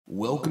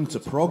Welcome to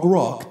Prog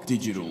Rock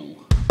Digital.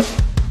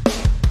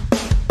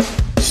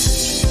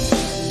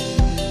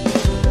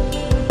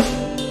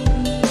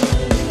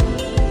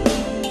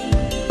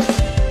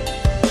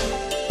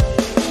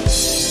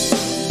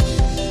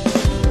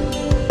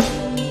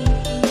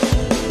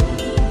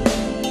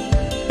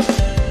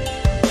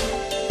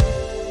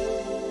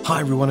 Hi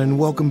everyone and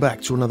welcome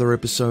back to another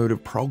episode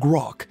of Prog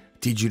Rock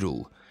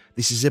Digital.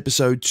 This is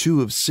episode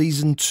 2 of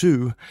season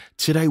 2.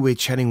 Today we're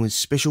chatting with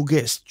special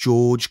guest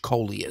George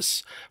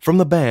Kollias from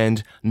the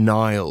band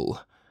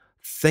NILE.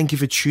 Thank you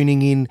for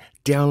tuning in,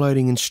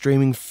 downloading and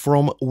streaming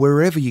from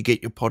wherever you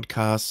get your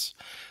podcasts.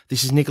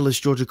 This is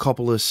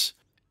Georgakopoulos.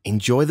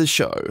 Enjoy the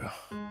show.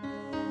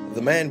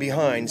 The man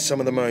behind some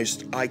of the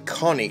most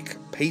iconic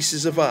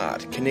pieces of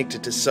art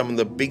connected to some of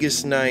the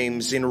biggest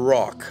names in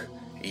rock,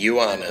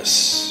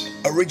 Ioannis.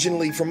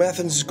 Originally from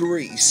Athens,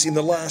 Greece, in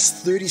the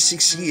last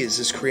 36 years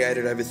has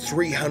created over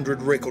 300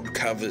 record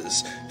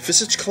covers for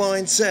such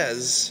clients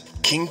as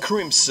King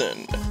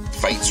Crimson,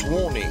 Fate's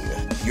Warning,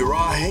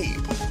 Uriah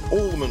Heep,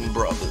 Allman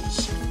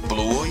Brothers,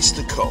 Blue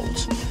Oyster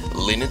Cult,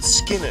 Lynyrd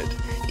Skynyrd,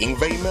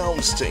 Yngwie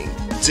Malmsteen,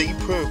 Deep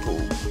Purple,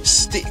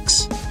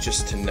 Styx,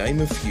 just to name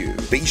a few.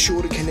 Be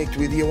sure to connect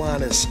with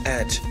Ioannis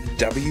at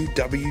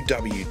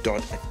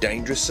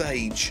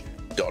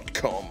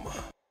www.dangerousage.com.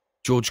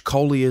 George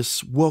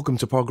Kollias, welcome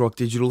to Prog Rock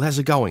Digital. How's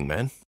it going,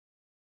 man?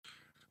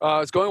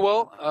 It's going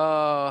well.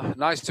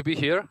 Nice to be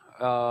here.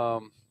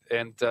 I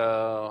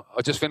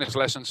just finished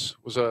lessons.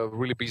 It was a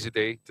really busy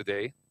day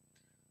today.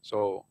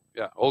 So,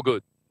 yeah, all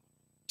good.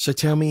 So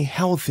tell me,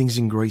 how are things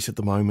in Greece at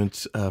the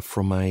moment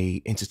from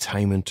a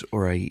entertainment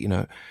or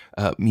a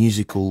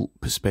musical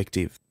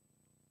perspective?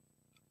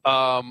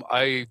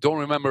 I don't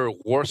remember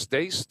worse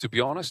days, to be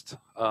honest.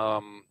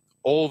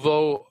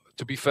 Although,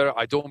 to be fair,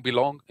 I don't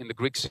belong in the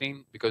Greek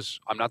scene because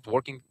I'm not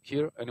working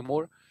here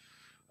anymore.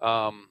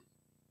 Not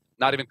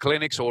even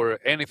clinics or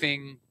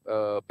anything,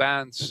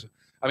 bands.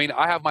 I mean,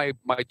 I have my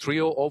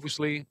trio,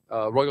 obviously,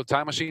 Royal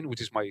Time Machine, which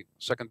is my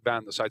second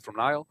band aside from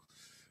NILE.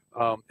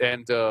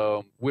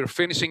 We're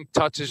finishing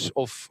touches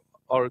of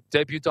our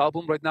debut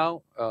album right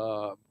now.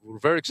 We're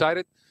very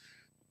excited.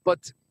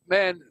 But,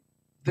 man,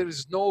 there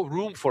is no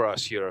room for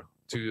us here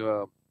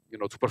to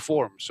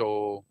perform.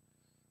 So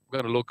we're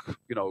going to look,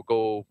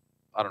 go,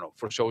 I don't know,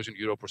 for shows in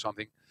Europe or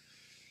something.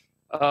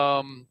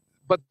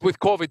 But with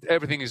COVID,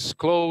 everything is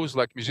closed,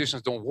 like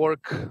musicians don't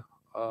work.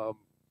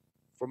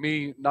 For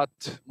me, not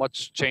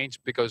much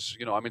changed because,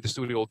 I'm in the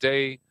studio all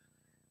day.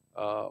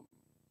 The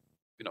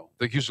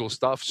usual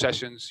stuff,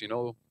 sessions,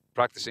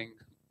 practicing,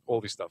 all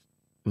this stuff.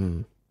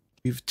 Mm.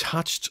 You've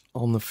touched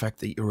on the fact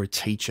that you're a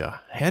teacher.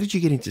 How did you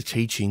get into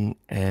teaching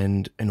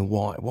and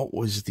why? What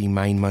was the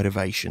main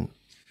motivation?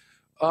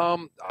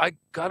 I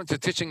got into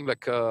teaching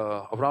like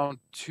around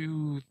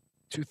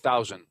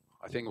 2000.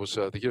 I think it was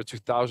the year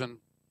 2000.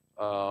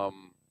 I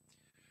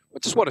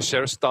just want to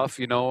share stuff,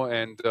 and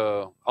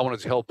I wanted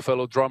to help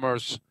fellow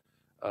drummers.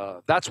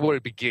 That's where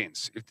it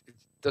begins. It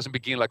doesn't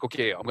begin like,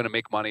 okay, I'm going to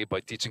make money by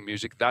teaching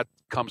music. That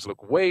comes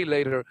like way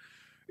later.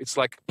 It's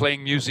like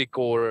playing music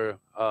or,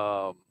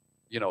 the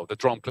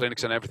drum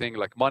clinics and everything.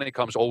 Like money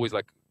comes always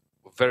like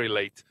very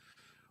late.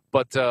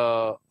 But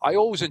I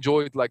always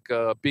enjoyed like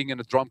being in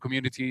the drum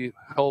community,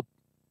 help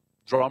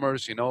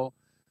drummers, Then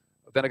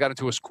I got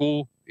into a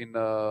school in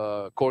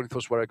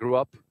Corinthos where I grew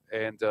up.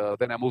 And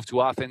then I moved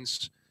to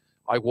Athens.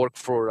 I worked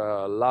for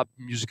Lab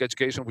Music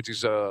Education, which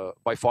is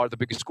by far the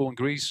biggest school in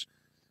Greece.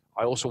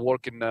 I also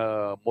work in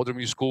Modern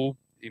Music School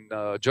in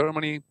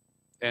Germany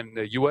and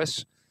the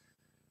US.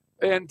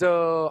 And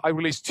I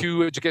released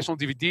 2 educational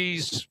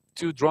DVDs,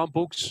 2 drum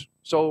books.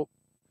 So,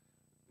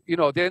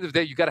 at the end of the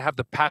day, you got to have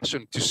the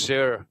passion to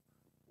share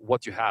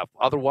what you have.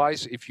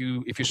 Otherwise, if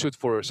you shoot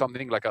for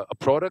something like a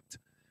product,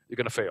 you're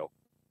going to fail.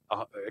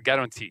 I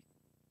guarantee.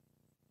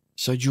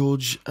 So,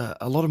 George,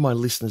 a lot of my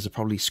listeners are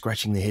probably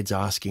scratching their heads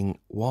asking,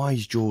 why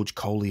is George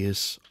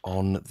Kollias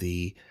on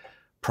the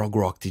Prog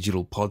Rock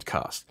Digital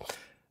podcast?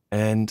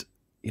 And,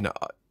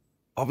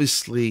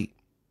 obviously,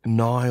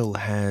 NILE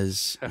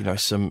has,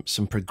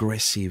 some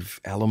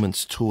progressive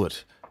elements to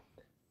it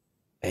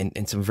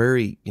and some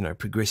very,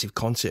 progressive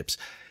concepts.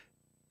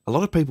 A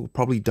lot of people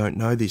probably don't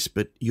know this,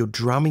 but your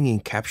drumming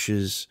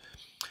encapsulates,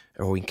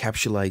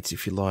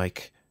 if you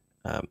like,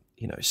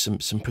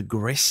 some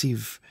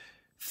progressive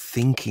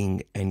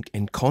thinking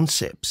and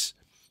concepts.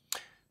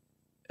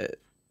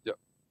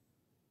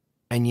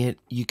 And yet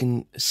you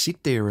can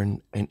sit there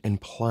and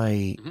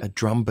play a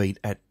drum beat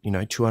at,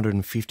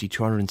 250,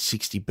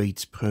 260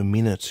 beats per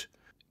minute.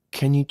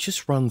 Can you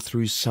just run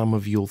through some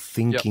of your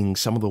thinking,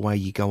 some of the way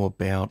you go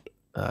about,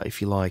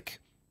 if you like,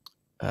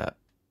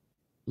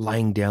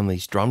 laying down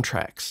these drum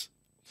tracks?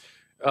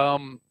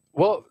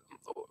 Well,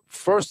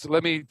 first,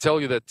 let me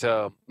tell you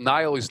that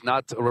NILE is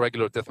not a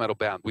regular death metal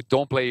band. We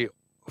don't play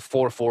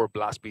 4/4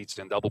 blast beats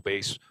and double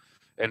bass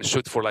and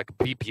shoot for like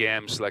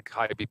BPMs, like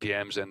high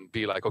BPMs, and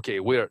be like, okay,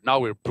 we're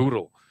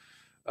brutal.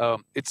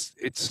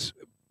 It's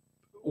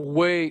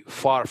way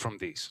far from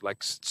these.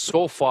 Like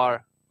so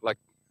far, like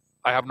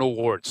I have no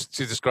words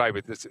to describe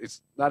it.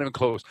 It's not even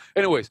close.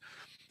 Anyways,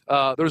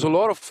 there's a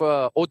lot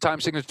of odd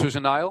time signatures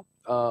in NILE.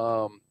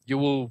 You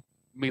will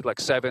meet like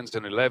 7s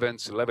and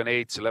 11s,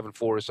 11/8s,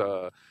 11/4s,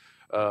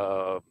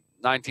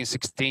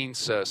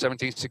 19/16s,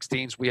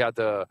 17/16s. We had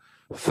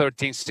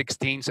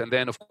 13/16s, and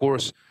then of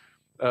course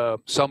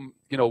some,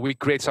 we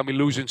create some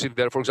illusions in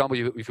there. For example,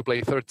 if you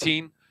play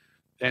 13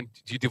 and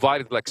you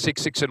divide it like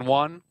 6, 6, and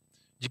 1,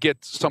 you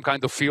get some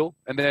kind of feel.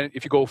 And then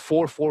if you go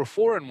 4, 4,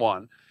 4, and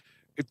 1,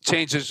 it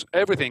changes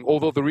everything.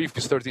 Although the riff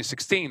is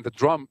 13/16,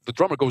 the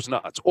drummer goes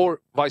nuts,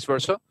 or vice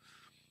versa.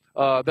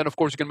 Then of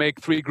course you can make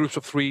 3 groups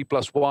of 3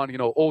 plus 1,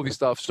 all this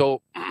stuff.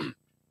 So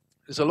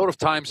there's a lot of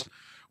times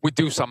we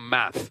do some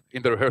math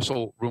in the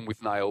rehearsal room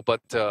with NILE.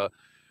 But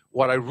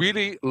what I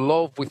really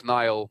love with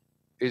NILE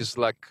is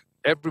like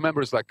every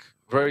member is like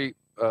very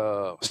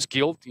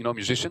skilled,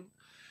 musician,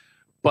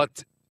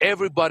 but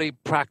everybody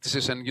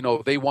practices and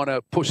they want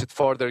to push it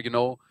further,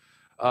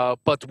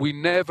 but we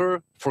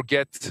never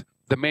forget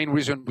the main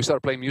reason we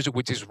started playing music,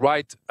 which is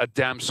write a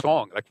damn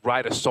song, like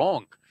write a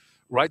song,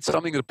 write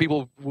something that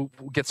people will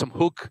get some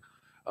hook.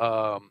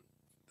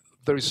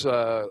 There's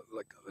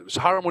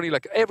harmony,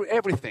 like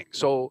everything.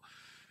 So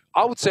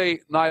I would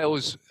say NILE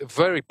is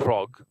very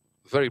prog,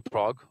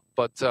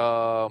 but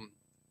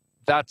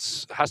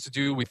that has to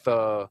do with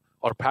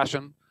our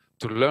passion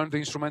to learn the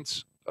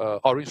instruments,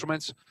 our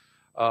instruments,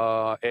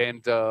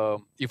 and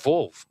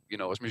evolve,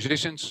 as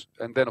musicians,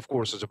 and then of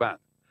course as a band.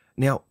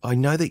 Now, I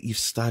know that you've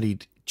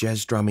studied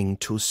jazz drumming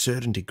to a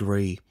certain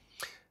degree.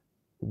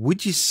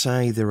 Would you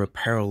say there are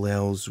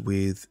parallels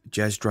with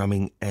jazz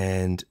drumming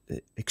and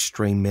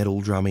extreme metal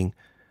drumming?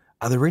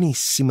 Are there any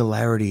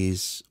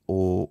similarities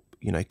or,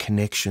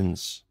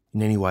 connections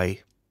in any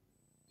way?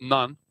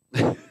 None.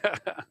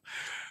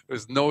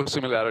 There's no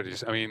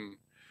similarities. I mean,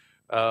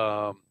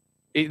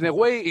 in a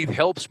way, it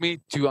helps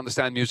me to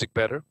understand music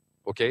better.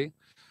 Okay,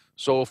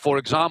 so for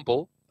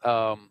example,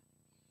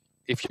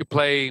 if you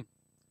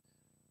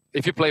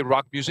play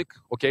rock music,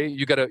 okay,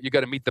 you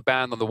gotta meet the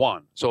band on the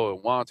 1. So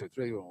 1, 2,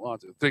 3, 1,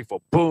 2, 3,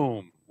 4,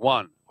 boom,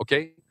 1.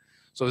 Okay,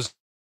 so there's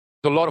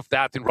a lot of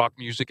that in rock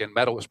music and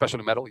metal,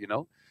 especially metal.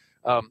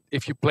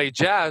 If you play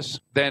jazz,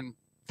 then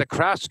the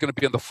crash is gonna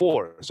be on the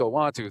 4. So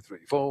 1, 2,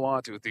 3, 4,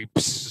 1, 2, 3.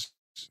 Pss,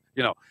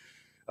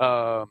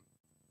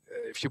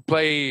 if you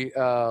play,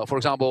 for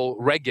example,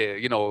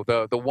 reggae,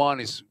 the 1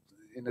 is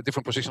in a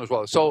different position as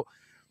well. So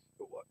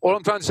all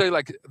I'm trying to say,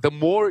 like, the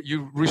more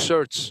you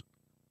research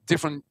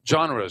different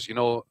genres,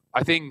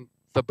 I think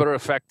the better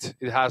effect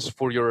it has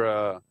for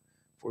your,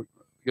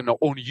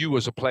 on you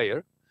as a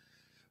player.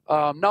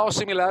 Now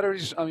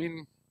similarities, I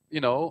mean,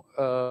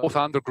 both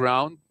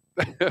underground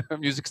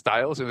music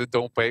styles and they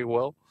don't pay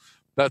well.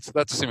 That's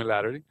a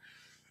similarity.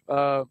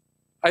 I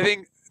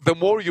think the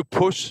more you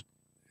push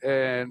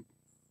and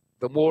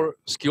the more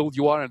skilled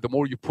you are and the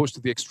more you push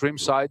to the extreme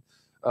side,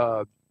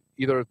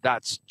 either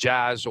that's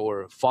jazz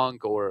or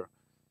funk or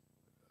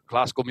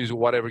classical music,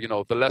 whatever,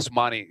 the less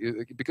money,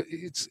 because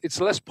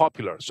it's less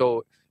popular.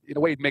 So in a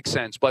way it makes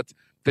sense, but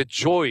the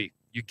joy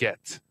you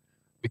get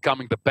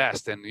becoming the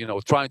best and,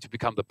 trying to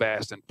become the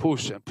best and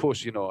push,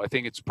 I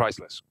think it's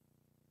priceless.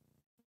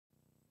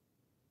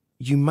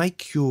 You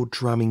make your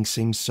drumming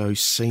seem so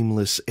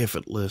seamless,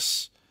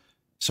 effortless,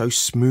 so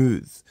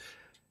smooth.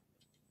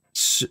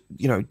 So,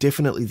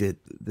 definitely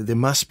there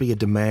must be a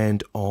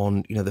demand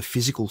on, the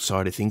physical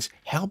side of things.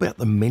 How about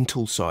the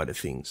mental side of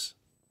things?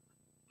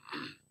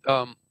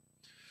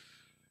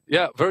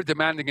 Yeah, very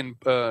demanding in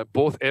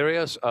both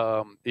areas.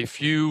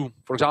 If you,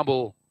 for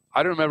example,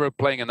 I don't remember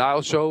playing a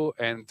NILE show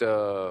and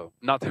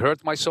not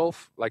hurt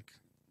myself, like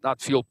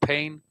not feel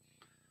pain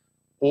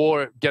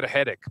or get a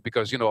headache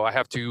because, I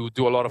have to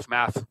do a lot of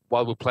math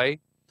while we play.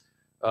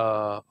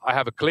 I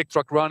have a click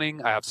track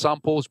running, I have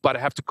samples, but I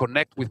have to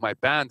connect with my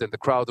band and the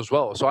crowd as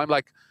well. So I'm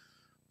like,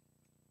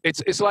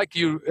 it's like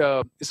you're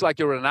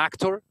an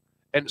actor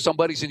and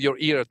somebody's in your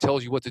ear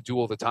tells you what to do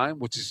all the time,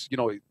 which is,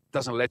 it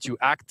doesn't let you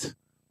act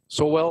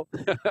so well.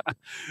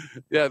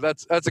 Yeah,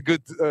 that's a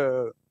good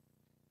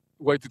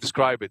way to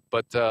describe it.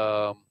 But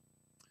I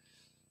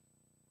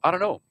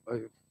don't know.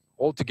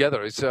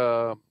 Altogether, it's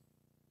yeah.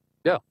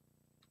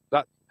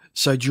 That.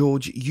 So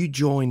George, you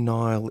joined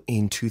NILE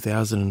in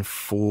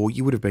 2004.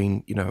 You would have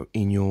been,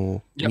 in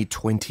your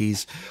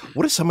mid-20s.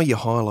 What are some of your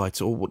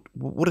highlights, or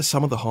what are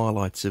some of the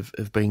highlights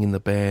of being in the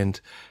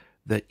band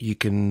that you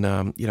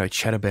can,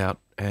 chat about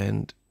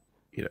and,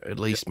 at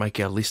least make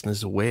our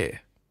listeners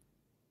aware?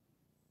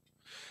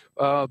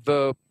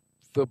 The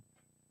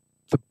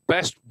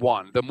best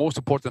one, the most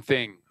important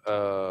thing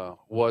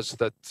was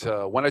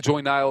that when I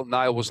joined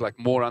NILE was like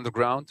more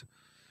underground,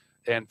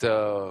 and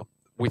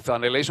with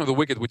Annihilation of the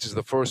Wicked, which is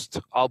the first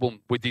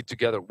album we did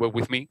together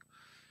with me,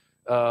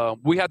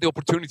 we had the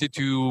opportunity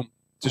to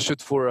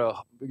shoot for a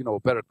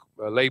better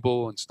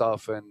label and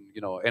stuff, and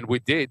and we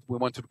did. We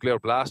went to Clear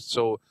Blast,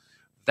 so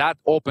that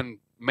opened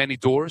many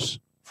doors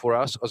for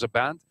us as a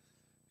band,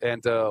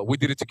 and we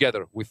did it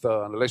together with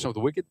Annihilation of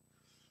the Wicked.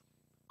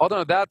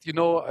 Other than that,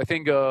 I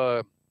think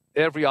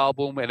every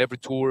album and every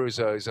tour is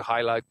a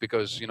highlight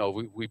because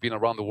we've been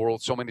around the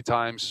world so many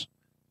times.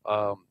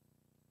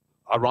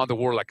 around the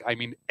world. Like, I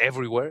mean,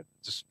 everywhere,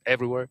 just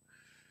everywhere.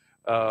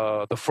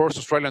 The first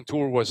Australian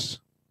tour was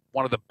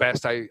one of the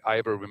best I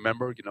ever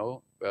remember,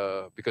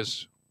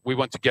 because we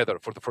went together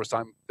for the first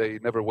time. They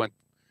never went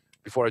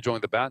before I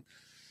joined the band.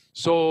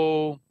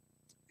 So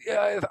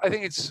yeah, I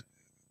think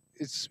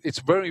it's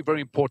very,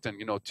 very important,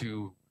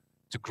 to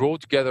grow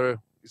together.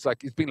 It's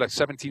been like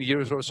 17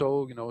 years or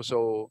so,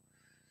 so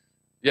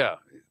yeah,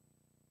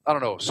 I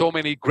don't know, so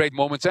many great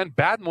moments and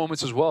bad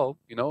moments as well.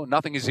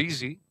 Nothing is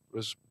easy.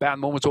 There's bad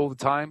moments all the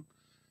time,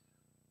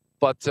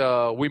 but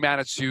we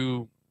managed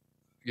to,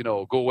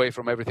 go away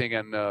from everything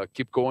and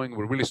keep going.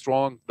 We're really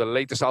strong. The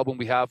latest album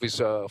we have is,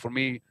 for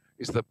me,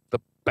 is the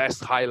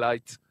best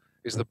highlight.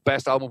 Is the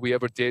best album we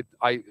ever did.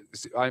 And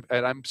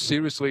I'm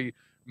seriously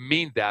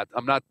mean that.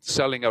 I'm not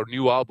selling our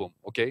new album,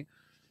 okay?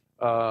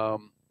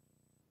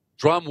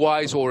 Drum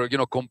wise or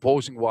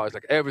composing wise,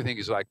 like everything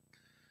is like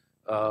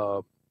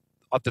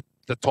at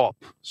the top.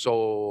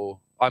 So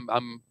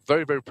I'm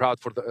very, very proud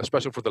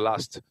especially for the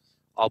last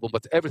album,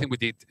 but everything we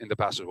did in the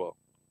past as well.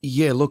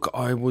 Yeah, look,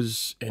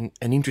 and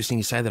interesting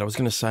you say that. I was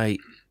going to say,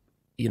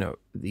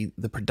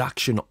 the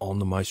production on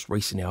the most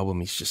recent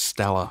album is just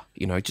stellar,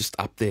 just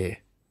up there.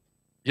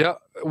 Yeah,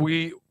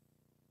 we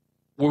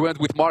went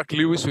with Mark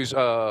Lewis, who's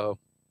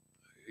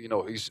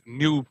he's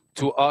new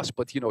to us,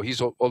 but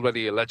he's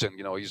already a legend.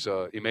 He's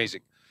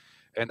amazing,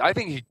 and I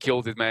think he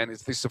killed it, man.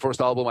 This is the first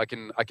album I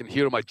can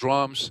hear my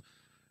drums.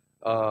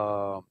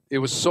 It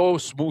was so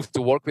smooth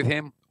to work with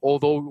him.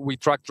 Although we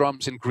tracked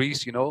drums in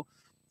Greece,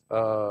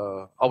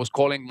 I was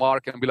calling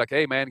Mark and be like,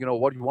 "Hey, man,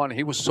 what do you want?" And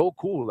he was so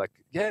cool. Like,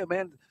 "Yeah,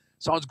 man,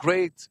 sounds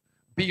great.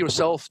 Be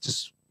yourself.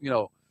 Just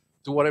do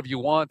whatever you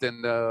want,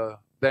 and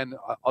then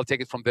I'll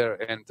take it from there."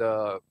 And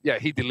yeah,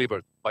 he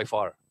delivered by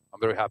far. I'm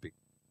very happy.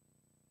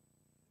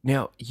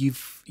 Now,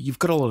 you've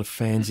got a lot of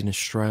fans in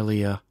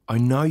Australia. I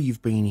know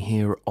you've been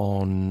here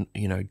on,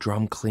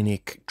 Drum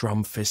Clinic,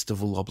 Drum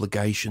Festival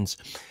obligations.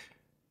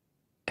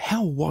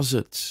 How was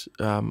it,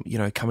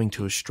 coming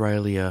to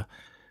Australia?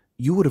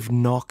 You would have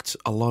knocked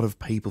a lot of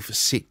people for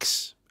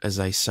six, as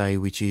they say,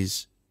 which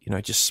is,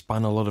 just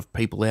spun a lot of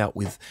people out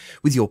with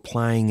your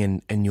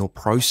playing and your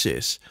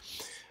process.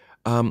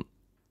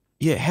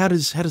 Yeah, how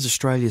does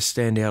Australia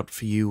stand out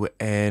for you?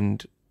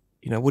 And,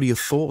 what are your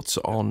thoughts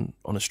on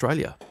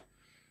Australia?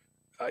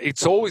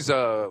 It's always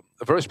a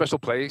very special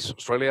place,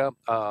 Australia.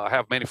 I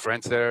have many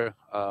friends there.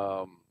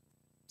 The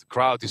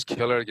crowd is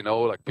killer,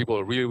 like people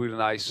are really, really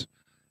nice.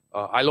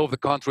 I love the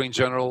country in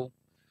general.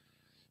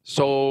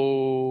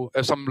 So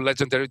some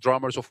legendary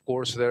drummers, of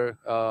course, there.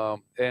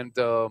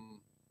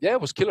 Yeah,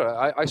 it was killer.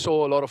 I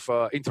saw a lot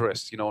of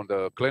interest, in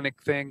the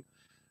clinic thing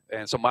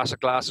and some master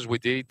classes we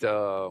did.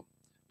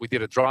 We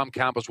did a drum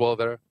camp as well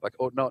there. Like,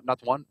 oh, no, not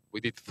one. We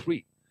did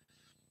 3.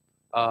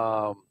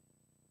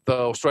 The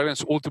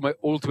Australians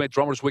Ultimate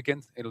Drummers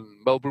Weekend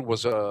in Melbourne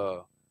was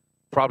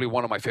probably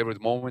one of my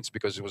favorite moments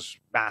because it was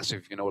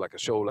massive, like a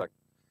show like,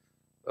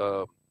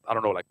 I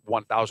don't know, like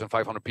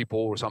 1,500 people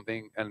or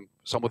something, and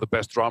some of the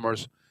best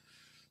drummers.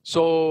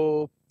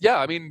 So, yeah,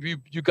 I mean,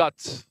 you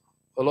got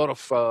a lot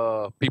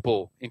of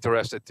people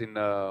interested in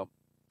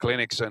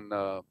clinics and,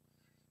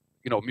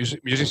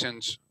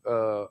 musicians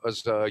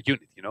as a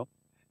unit,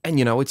 And,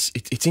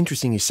 it's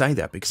interesting you say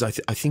that because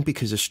I think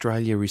because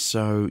Australia is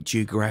so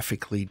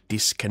geographically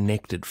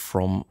disconnected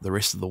from the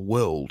rest of the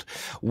world,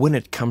 when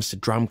it comes to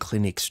drum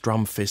clinics,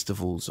 drum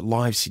festivals,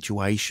 live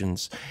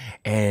situations,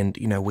 and,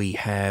 we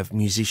have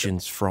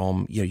musicians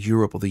from,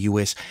 Europe or the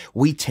US,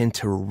 we tend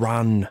to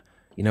run,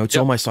 it's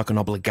almost like an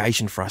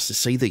obligation for us to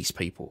see these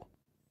people.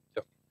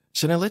 Yep.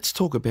 So now let's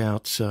talk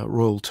about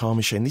Royal Time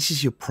Machine. This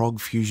is your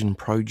prog fusion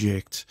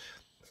project.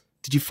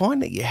 Did you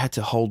find that you had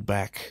to hold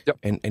back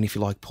and if you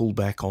like, pull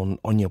back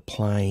on your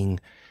playing?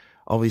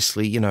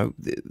 Obviously,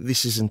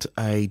 this isn't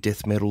a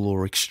death metal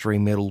or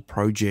extreme metal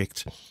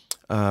project.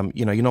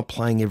 You're not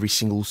playing every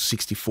single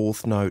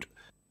 64th note.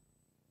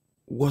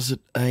 Was it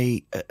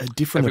a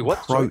different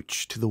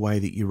approach to the way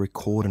that you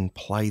record and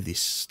play this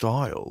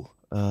style?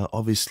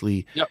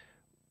 Obviously,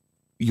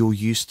 you're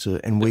used to,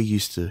 and we're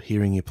used to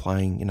hearing you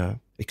playing,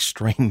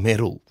 extreme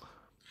metal.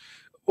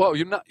 Well,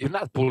 you're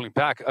not pulling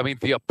back. I mean,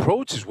 the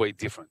approach is way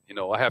different.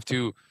 I have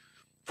to,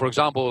 for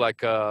example,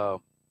 like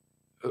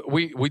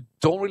we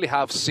don't really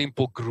have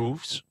simple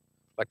grooves.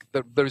 Like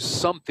there's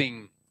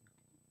something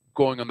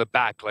going on the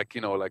back, like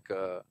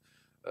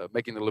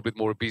making it a little bit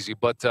more busy.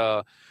 But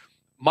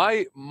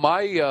my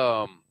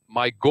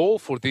goal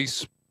for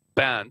this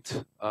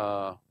band,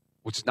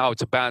 which now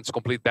it's a band, it's a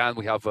complete band.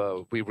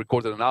 We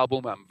recorded an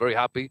album. I'm very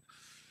happy.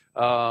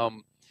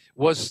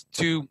 Was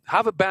to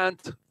have a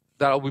band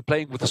that I'll be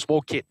playing with a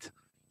small kit.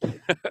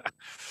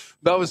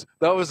 that was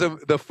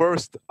the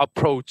first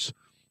approach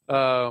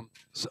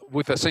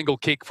with a single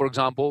kick, for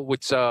example.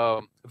 Which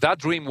that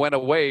dream went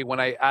away when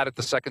I added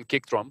the second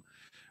kick drum,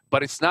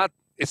 but it's not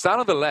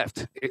on the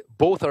left.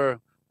 Both are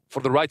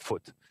for the right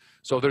foot.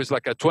 So there's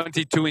like a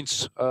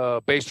 22-inch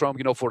bass drum,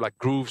 for like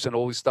grooves and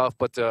all this stuff.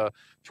 But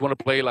if you want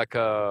to play like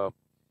a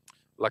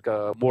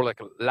more like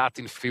a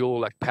Latin feel,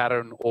 like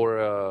pattern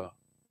or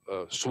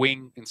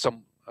swing in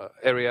some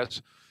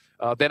areas.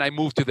 Then I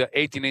moved to the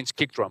 18-inch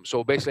kick drum.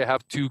 So basically, I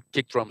have 2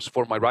 kick drums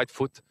for my right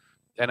foot,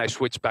 and I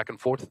switch back and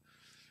forth.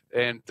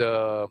 And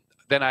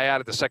then I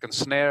added a second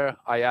snare.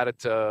 I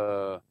added,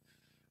 so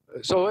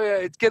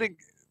it's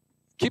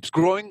keeps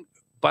growing,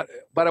 but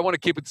I want to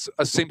keep it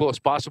as simple as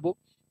possible.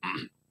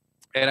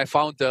 And I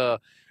found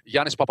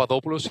Yannis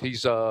Papadopoulos.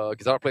 He's a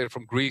guitar player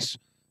from Greece.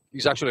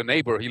 He's actually a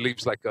neighbor. He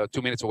lives like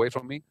 2 minutes away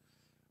from me.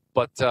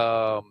 But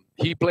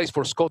he plays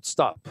for Scott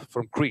Stapp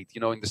from Crete,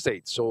 in the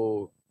States.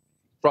 So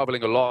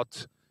traveling a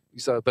lot.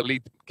 He's the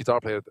lead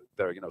guitar player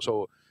there,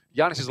 So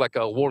Yannis is like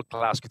a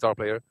world-class guitar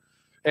player.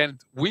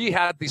 And we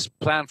had this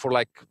plan for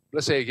like,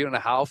 let's say a year and a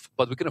half,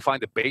 but we couldn't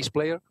find a bass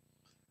player.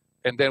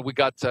 And then we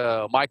got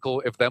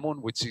Michael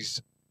Evdemon, which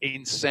is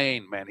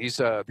insane, man.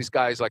 This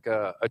guy is like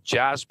a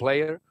jazz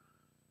player,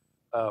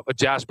 a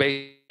jazz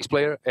bass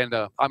player. And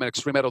I'm an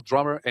extreme metal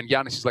drummer. And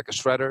Yannis is like a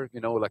shredder,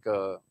 like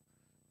a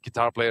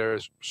guitar player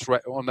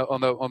on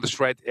the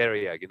shred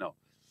area,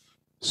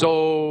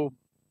 So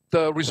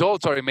the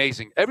results are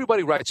amazing.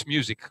 Everybody writes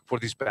music for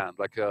this band.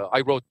 Like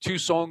I wrote 2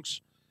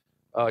 songs.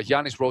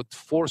 Yannis wrote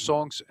 4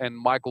 songs and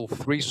Michael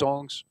 3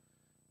 songs.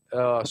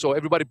 So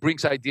everybody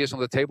brings ideas on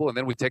the table, and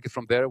then we take it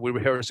from there. We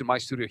rehearse in my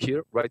studio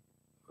here, right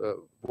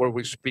where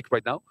we speak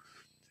right now,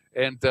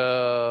 and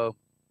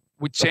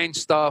we change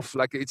stuff.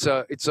 Like it's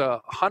a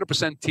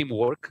 100%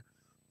 teamwork,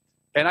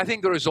 and I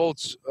think the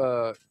results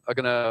are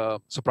gonna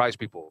surprise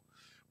people.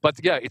 But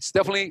yeah, it's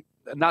definitely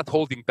not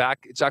holding back.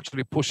 It's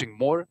actually pushing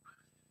more.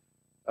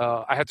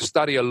 I had to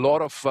study a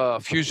lot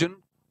of fusion.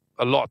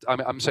 A lot.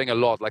 I'm saying a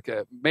lot, like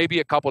maybe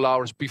a couple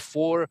hours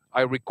before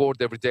I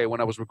record every day when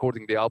I was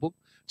recording the album,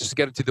 just to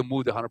get into the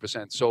mood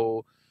 100%.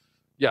 So,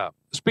 yeah,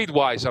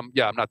 speed-wise, I'm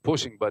not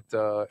pushing, but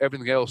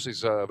everything else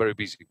is very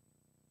busy.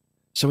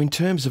 So, in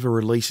terms of a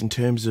release, in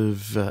terms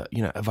of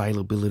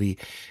availability,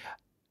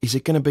 is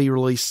it going to be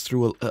released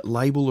through a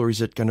label, or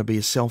is it going to be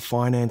a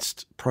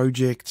self-financed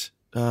project?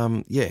 How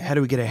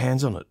do we get our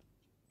hands on it?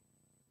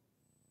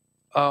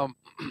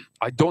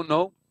 I don't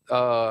know.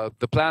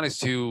 The plan is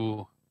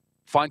to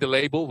find a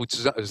label, which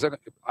is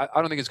I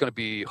don't think it's going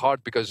to be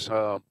hard because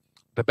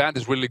the band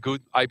is really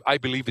good. I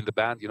believe in the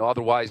band,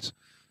 otherwise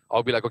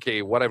I'll be like,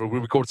 okay, whatever, we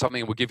record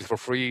something and we give it for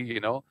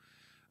free,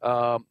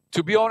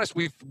 To be honest,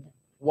 with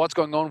what's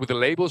going on with the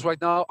labels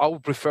right now, I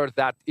would prefer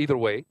that either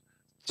way,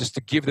 just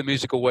to give the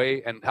music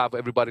away and have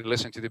everybody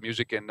listen to the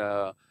music and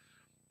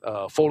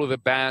follow the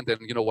band and,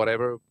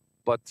 whatever.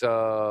 But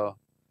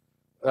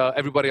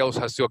everybody else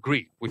has to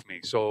agree with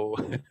me. So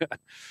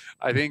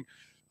I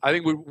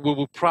think we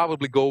will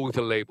probably go with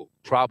a label.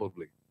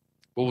 Probably.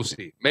 We'll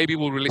see. Maybe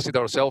we'll release it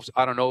ourselves.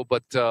 I don't know.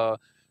 But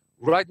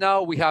right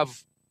now we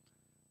have,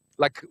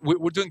 like,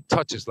 we're doing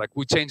touches. Like,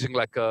 we're changing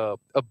like a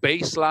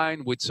bass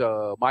line, which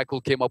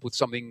Michael came up with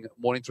something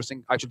more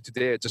interesting. Actually,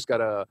 today I just got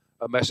a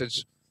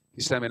message.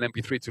 He sent me an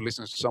MP3 to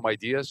listen to some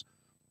ideas.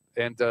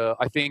 And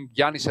I think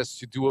Yannis has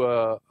to do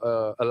a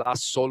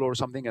last solo or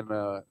something. And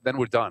then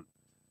we're done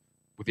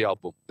with the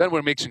album. Then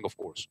we're mixing, of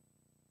course.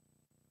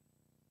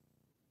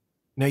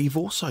 Now, you've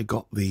also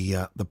got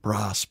the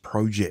brass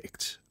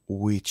project,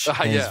 which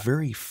has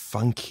very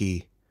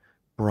funky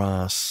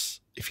brass,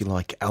 if you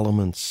like,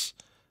 elements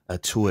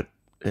to it.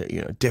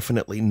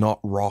 Definitely not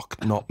rock,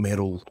 not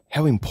metal.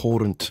 How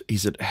important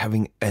is it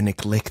having an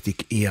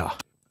eclectic ear?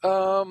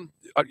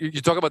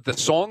 You talk about the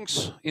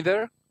songs in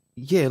there?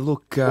 Yeah,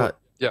 look,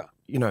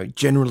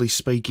 generally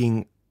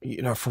speaking,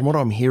 from what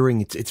I'm hearing,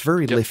 it's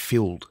very left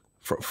field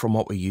from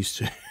what we're used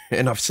to.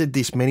 And I've said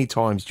this many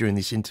times during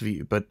this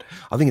interview, but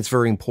I think it's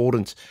very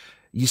important.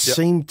 You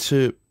seem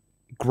to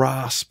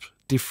grasp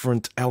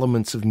different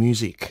elements of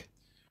music.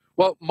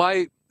 Well,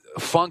 my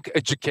funk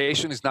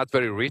education is not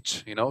very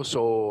rich,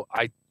 so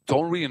I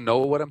don't really know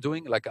what I'm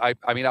doing. Like, I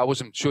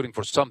wasn't shooting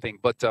for something,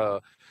 but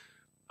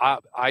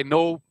I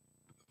know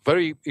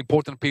very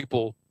important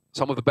people,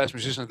 some of the best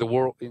musicians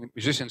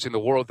in the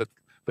world that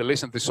they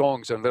listen to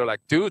songs and they're like,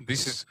 dude,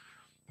 this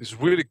is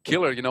really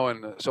killer,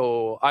 and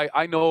so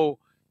I know,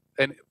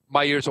 and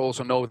my ears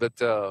also know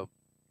that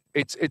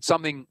it's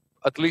something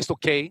at least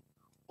okay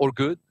or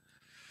good.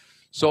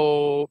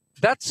 So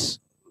that's,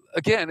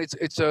 again,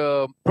 it's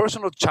a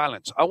personal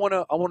challenge. I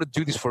wanna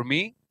do this for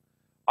me.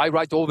 I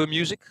write all the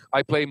music.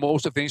 I play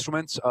most of the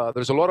instruments.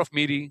 There's a lot of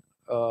MIDI.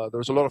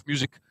 There's a lot of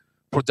music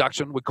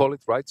production, we call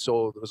it, right?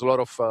 So there's a lot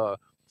of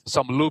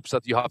some loops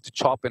that you have to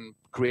chop and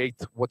create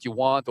what you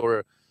want,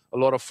 or a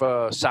lot of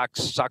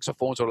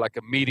saxophones or like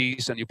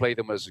MIDIs, and you play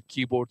them as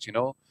keyboards,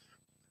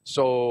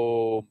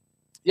 So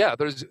yeah,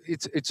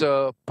 it's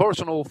a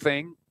personal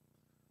thing.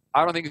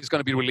 I don't think it's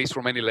going to be released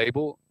from any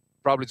label.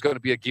 Probably it's going to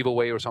be a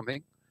giveaway or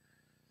something.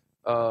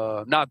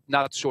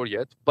 Not sure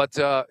yet, but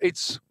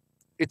it's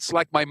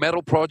like my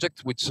metal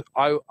project, which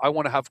I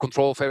want to have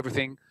control of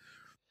everything.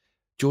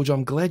 George,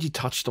 I'm glad you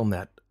touched on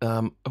that.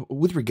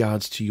 With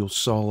regards to your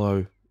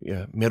solo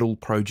metal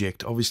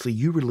project, obviously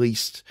you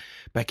released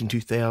back in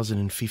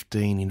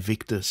 2015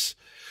 Invictus.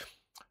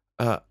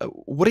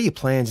 What are your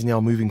plans now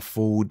moving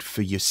forward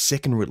for your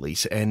second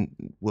release?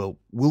 And, well,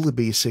 will there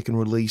be a second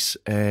release,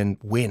 and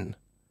when?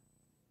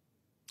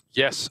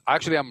 Yes,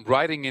 actually, I'm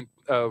writing it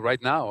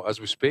right now as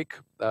we speak.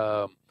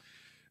 I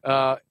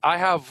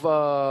have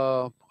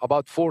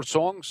about 4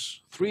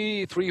 songs,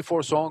 three,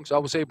 4 songs, I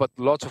would say, but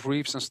lots of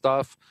riffs and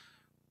stuff.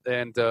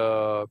 And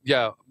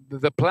yeah,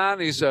 the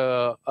plan is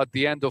at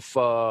the end of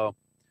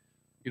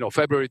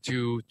February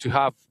to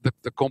have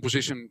the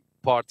composition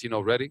part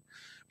ready.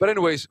 But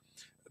anyways,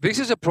 this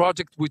is a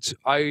project which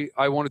I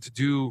wanted to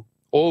do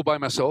all by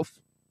myself.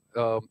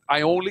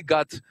 I only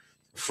got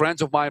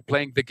friends of mine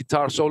playing the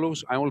guitar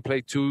solos. I only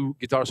play 2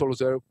 guitar solos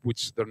there,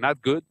 which they're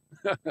not good.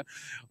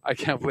 I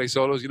can't play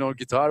solos,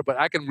 guitar, but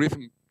I can riff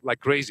 'em like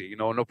crazy,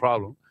 no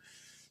problem.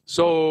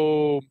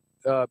 So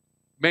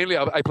mainly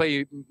I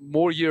play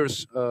more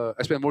years.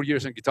 I spend more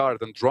years in guitar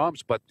than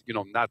drums, but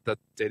not that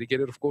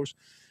dedicated, of course.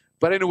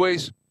 But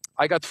anyways,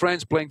 I got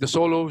friends playing the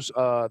solos.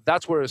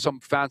 That's where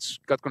some fans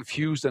got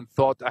confused and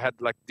thought I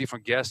had like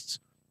different guests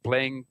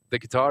playing the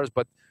guitars,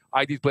 but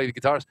I did play the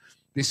guitars.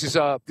 This is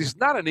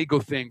not an ego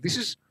thing. This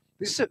is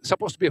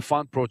supposed to be a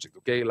fun project.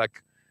 Okay,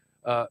 like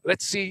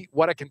let's see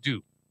what I can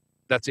do.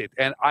 That's it.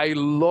 And I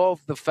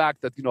love the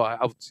fact that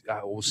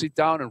I will sit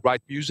down and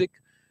write music.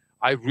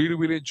 I really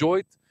really enjoy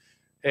it.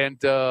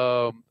 And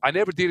I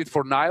never did it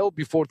for NILE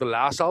before the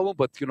last album,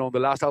 but the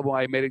last album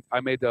I made it.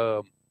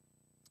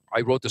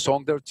 I wrote the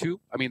song there too.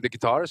 I mean the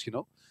guitars.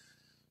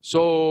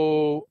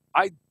 So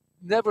I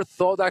never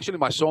thought actually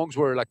my songs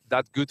were like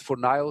that good for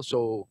NILE.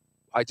 So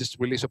I just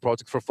released a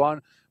project for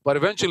fun, but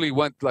eventually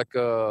went like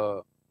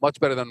much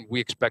better than we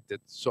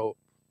expected. So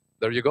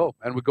there you go.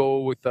 And we go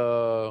with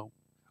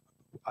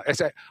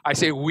I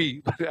say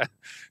we, but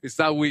it's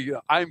not we.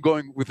 I'm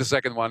going with the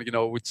second one.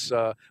 Which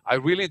I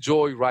really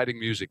enjoy writing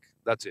music.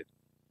 That's it.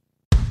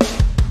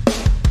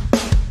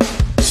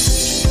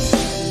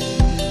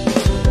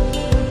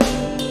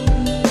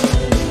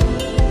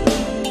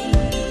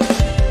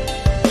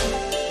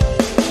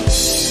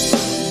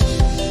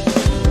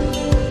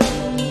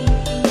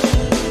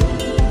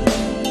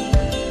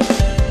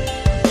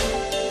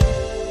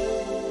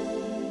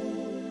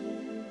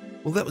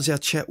 Well, that was our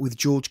chat with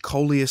George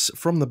Kollias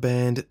from the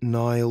band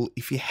NILE.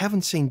 If you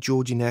haven't seen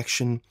George in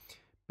action,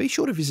 be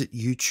sure to visit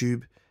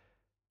YouTube.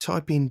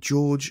 Type in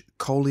George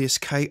Kollias,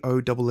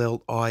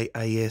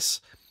 Kollias,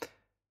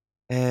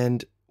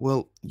 and,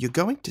 well, you're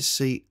going to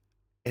see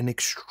an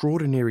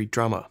extraordinary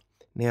drummer.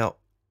 Now,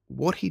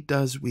 what he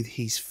does with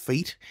his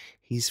feet,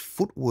 his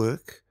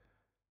footwork,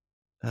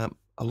 a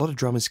lot of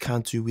drummers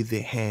can't do with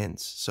their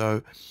hands.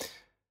 So,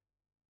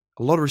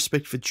 a lot of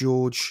respect for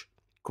George.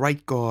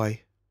 Great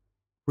guy.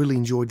 Really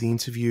enjoyed the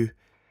interview.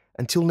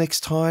 Until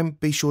next time,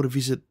 be sure to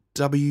visit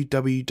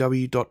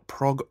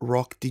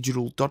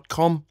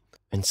www.progrockdigital.com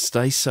and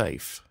stay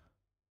safe.